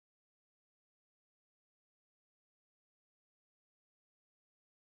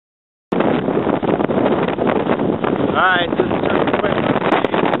Alright, just a quick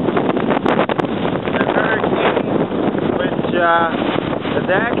the Hurricane, which is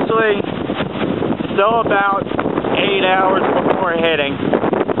actually still about 8 hours before hitting.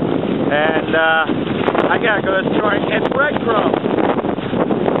 And I gotta go to the store and get breadcrumbs.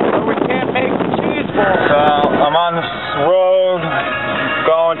 So we can't make cheese balls. So I'm on this road,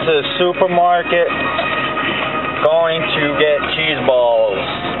 going to the supermarket, going to get cheese balls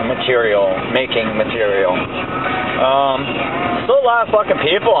making material. Still a lot of fucking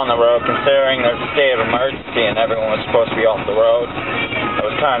people on the road considering there's a state of emergency and everyone was supposed to be off the road. I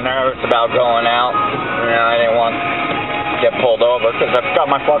was kind of nervous about going out. You know, I didn't want to get pulled over because I've got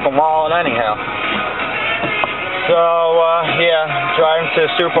my fucking wallet anyhow. So, yeah, driving to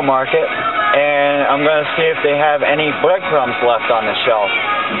the supermarket and I'm going to see if they have any breadcrumbs left on the shelf.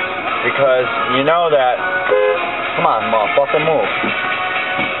 Because you know that, come on, motherfucker, move.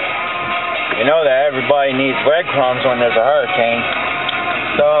 You know that everybody needs breadcrumbs when there's a hurricane.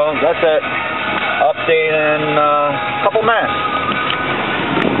 So that's it. Update in a couple minutes.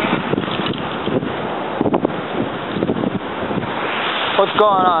 What's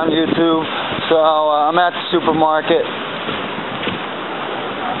going on, YouTube? So I'm at the supermarket.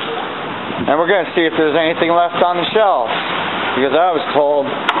 And we're going to see if there's anything left on the shelf. Because I was told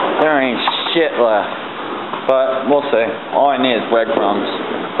there ain't shit left. But we'll see. All I need is breadcrumbs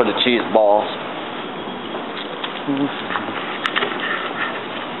for the cheese balls.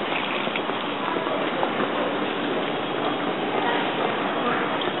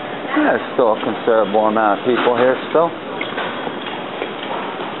 There's still a considerable amount of people here still.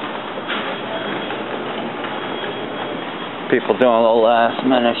 People doing a little last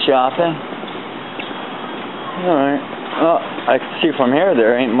minute shopping. Alright. Well, I can see from here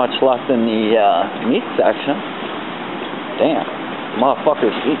there ain't much left in the meat section. Damn.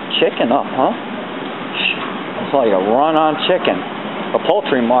 Motherfuckers eat chicken up, huh? It's like a run on chicken. The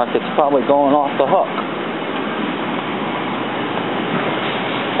poultry market's probably going off the hook.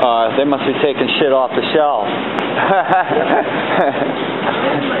 They must be taking shit off the shelf.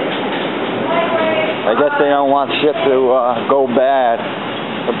 I guess they don't want shit to go bad.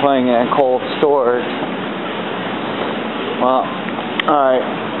 They're putting it in cold storage. Well, alright.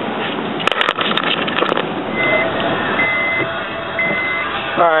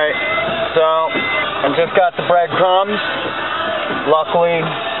 Alright, so I just got the breadcrumbs. Luckily,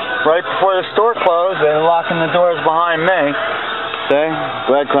 right before the store closed, they're locking the doors behind me. See?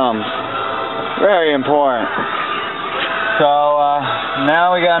 Breadcrumbs. Very important. So, now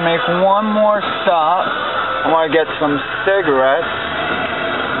we gotta make one more stop. I wanna get some cigarettes.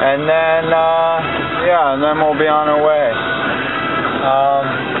 And then, yeah, and then we'll be on our way.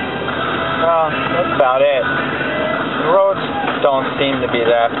 Well, that's about it. The roads don't seem to be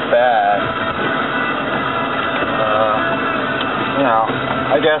that bad. You know,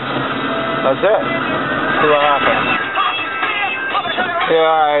 I guess that's it. See what happens. Yeah,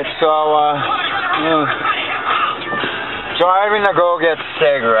 alright, so, driving to go get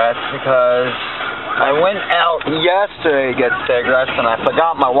cigarettes because I went out yesterday to get cigarettes and I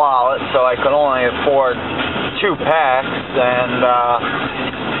forgot my wallet, so I could only afford 2 packs, and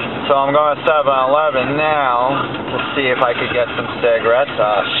so I'm going to 7-Eleven now to see if I could get some cigarettes.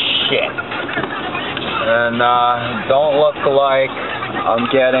 Shit. And don't look like I'm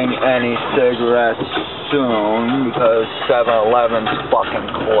getting any cigarettes soon because 7-Eleven's fucking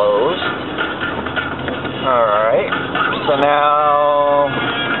closed. Alright, so now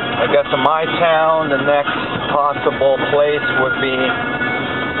I guess in my town, the next possible place would be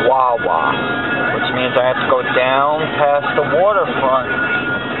Wawa, which means I have to go down past the waterfront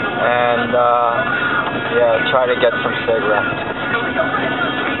and, yeah, try to get some cigarettes.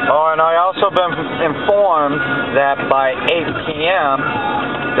 Oh, and I also been informed that by 8 p.m.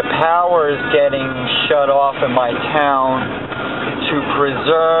 the power is getting shut off in my town to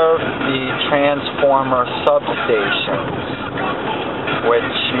preserve the transformer substations,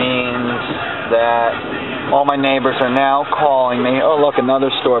 which means that all my neighbors are now calling me. Oh, look, another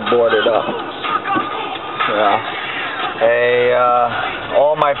store boarded up. Yeah. Hey,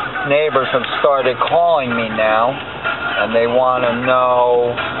 all my neighbors have started calling me now, and they want to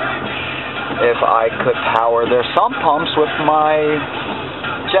know if I could power their sump pumps with my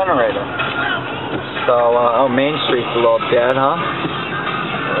generator. So, oh, Main Street's a little dead, huh?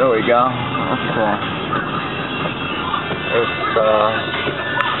 There we go. Okay. There's,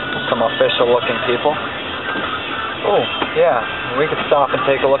 some official-looking people. Oh, yeah. We could stop and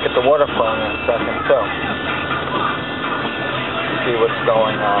take a look at the waterfront in a second, too. See what's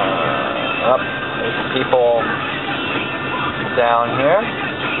going on. Up, there's people down here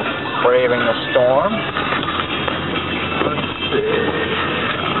braving the storm. see.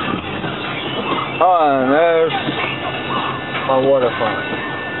 Oh, and there's my waterfront.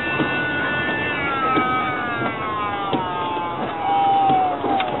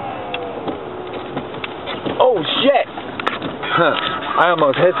 Oh shit! I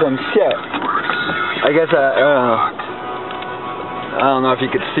almost hit some shit. I guess I don't know if you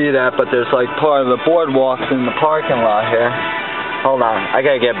could see that, but there's like part of the boardwalks in the parking lot here. Hold on, I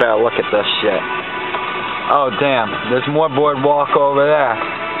gotta get a better look at this shit. Oh damn, there's more boardwalk over there.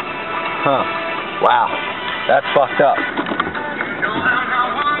 Huh. Wow, that's fucked up.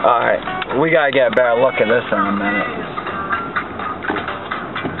 Alright, we gotta get a better look at this in a minute.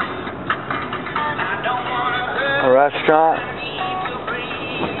 A restaurant.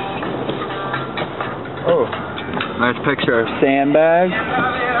 Oh, nice picture of sandbags.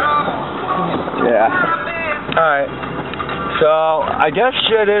 Yeah. Alright, so I guess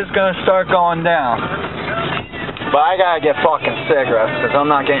shit is gonna start going down. But I gotta get fucking cigarettes, because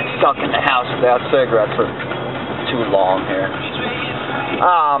I'm not getting stuck in the house without cigarettes for too long here.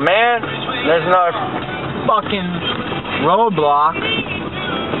 Aw, man, there's another fucking roadblock.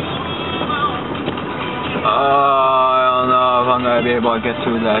 I don't know if I'm gonna be able to get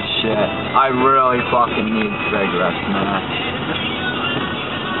through that shit. I really fucking need cigarettes, man.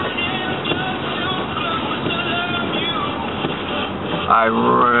 I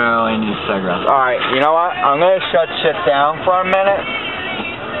really need cigarettes. Alright, you know what? I'm gonna shut shit down for a minute.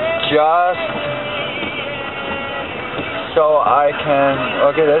 Just so I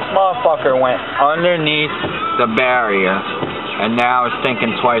can... Okay, this motherfucker went underneath the barrier. And now it's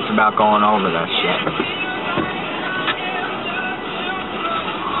thinking twice about going over that shit.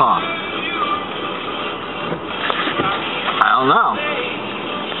 Huh. I don't know.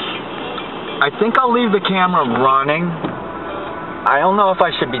 I think I'll leave the camera running. I don't know if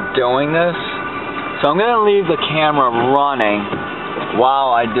I should be doing this. So I'm going to leave the camera running while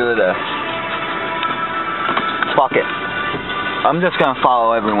I do this. Fuck it. I'm just going to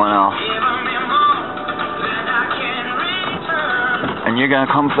follow everyone else. And you're going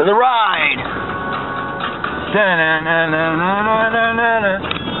to come for the ride.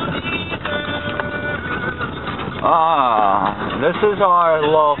 This is our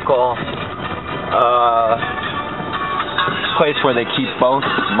local place where they keep boats,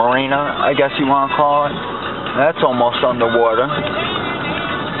 marina, I guess you want to call it. That's almost underwater.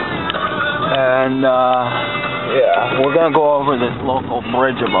 And yeah, we're gonna go over this local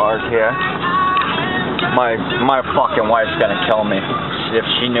bridge of ours here. My fucking wife's gonna kill me if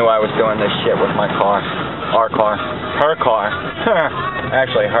she knew I was doing this shit with my car. Our car. Her car.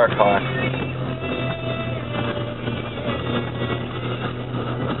 Actually, her car.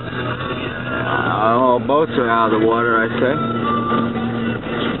 All boats are out of the water, I say.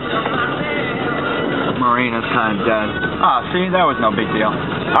 Marina's kind of dead. Oh, see, that was no big deal.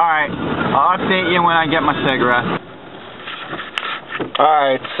 Alright, I'll update you when I get my cigarette.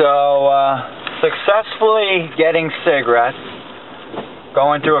 Alright, so, successfully getting cigarettes.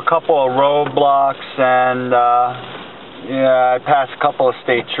 Going through a couple of roadblocks, and, yeah, I passed a couple of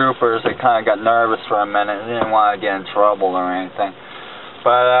state troopers. They kind of got nervous for a minute. They didn't want to get in trouble or anything.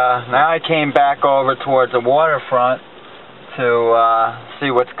 But now I came back over towards the waterfront to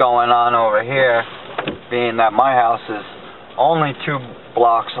see what's going on over here, being that my house is only 2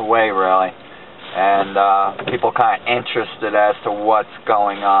 blocks away, really, and people kind of interested as to what's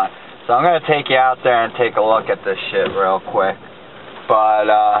going on. So I'm going to take you out there and take a look at this shit real quick. But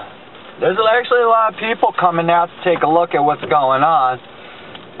there's actually a lot of people coming out to take a look at what's going on,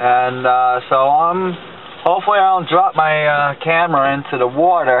 and so hopefully I don't drop my camera into the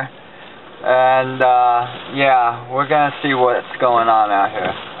water, and yeah, we're gonna see what's going on out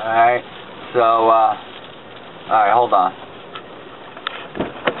here. Alright, so alright, hold on.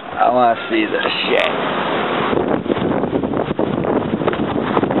 I wanna see this shit.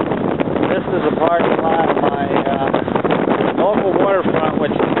 This is a parking lot of my local waterfront,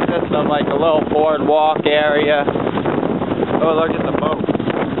 which consists of like a little boardwalk area. Oh, look at the boat.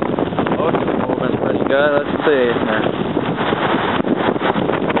 Boat's moving pretty good. Let's see.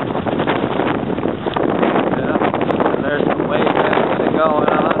 Yeah, there's some wave action going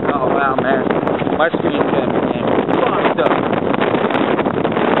on. Oh wow, man, my screen's getting fucked up.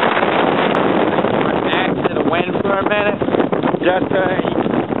 I'm back to the wind for a minute, just so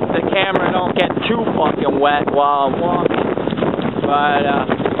the camera don't get too fucking wet while I'm walking. But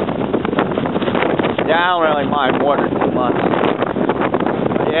yeah, I don't really mind water too much.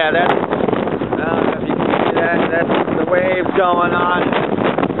 But yeah, that's, I don't know if you can see that, that's the waves going on.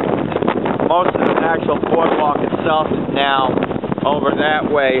 Most of the actual boardwalk itself is now over that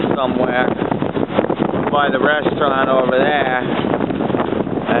way somewhere. by the restaurant over there.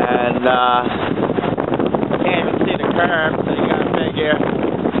 And can't even see the curb, so you gotta figure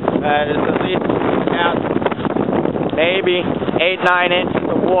there's at least about maybe 8-9 inches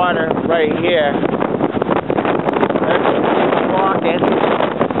of water right here. There's people walking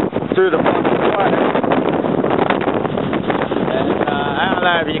through the fucking water. And I don't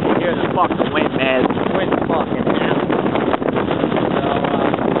know if you can hear the fucking wind, man. The wind's fucking out. So,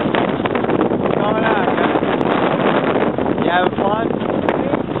 what's going on, man? You having fun?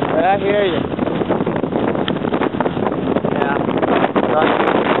 I hear you. Yeah. A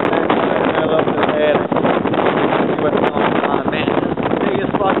little bit later. See what's going on, man. This is the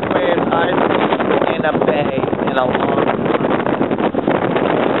biggest fucking wave I've seen in a bay in a long time.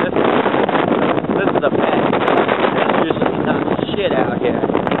 This is a bay. There's usually not shit out here.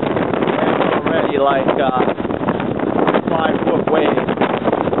 It's already like 5-foot wave.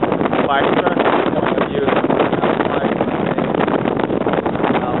 By certain point of view,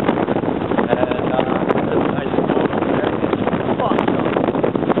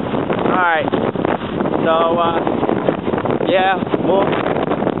 So, yeah, we'll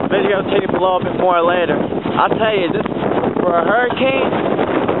videotape a little bit more later. I'll tell you, this, for a hurricane,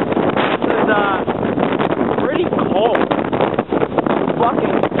 this is, pretty cold.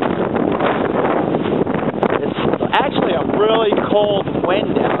 It's actually a really cold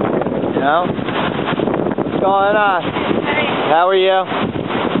wind out here, you know? What's going on? Hey. How are you?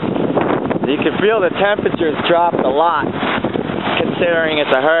 You can feel the temperature's dropped a lot, considering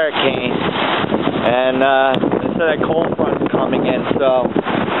it's a hurricane. And they said that cold front's coming in, so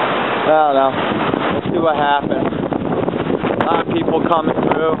I don't know. We'll see what happens. A lot of people coming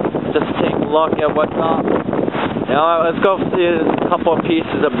through, just take a look at what's up. You know, let's go see a couple of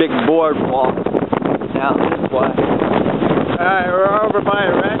pieces of big boardwalk down this way. Alright, we're over by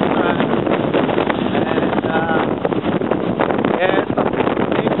a restaurant. And yeah,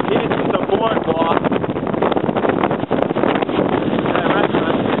 big pieces of boardwalk.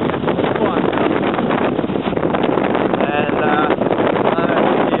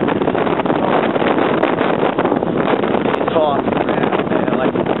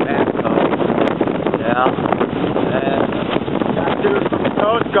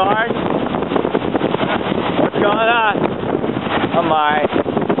 Guard. What's going on? I'm alright.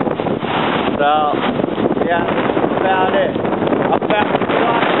 So, yeah, that's about it. I'm back to the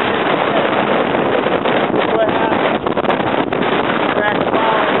car. What happened? Crack the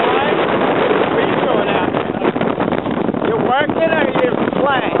ball away? What are you doing out there? You working or you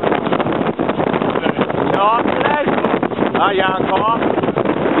playing? You off today? Oh, you on call?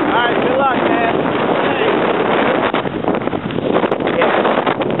 Alright, good luck, man.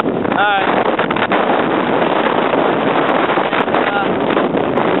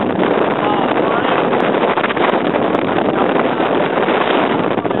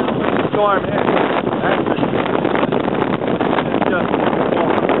 Storm here. That's for sure. It's just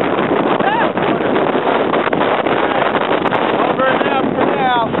over and out for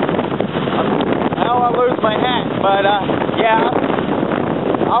now. I don't want to lose my hat, but yeah,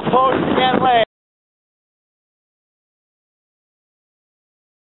 I'll post again later.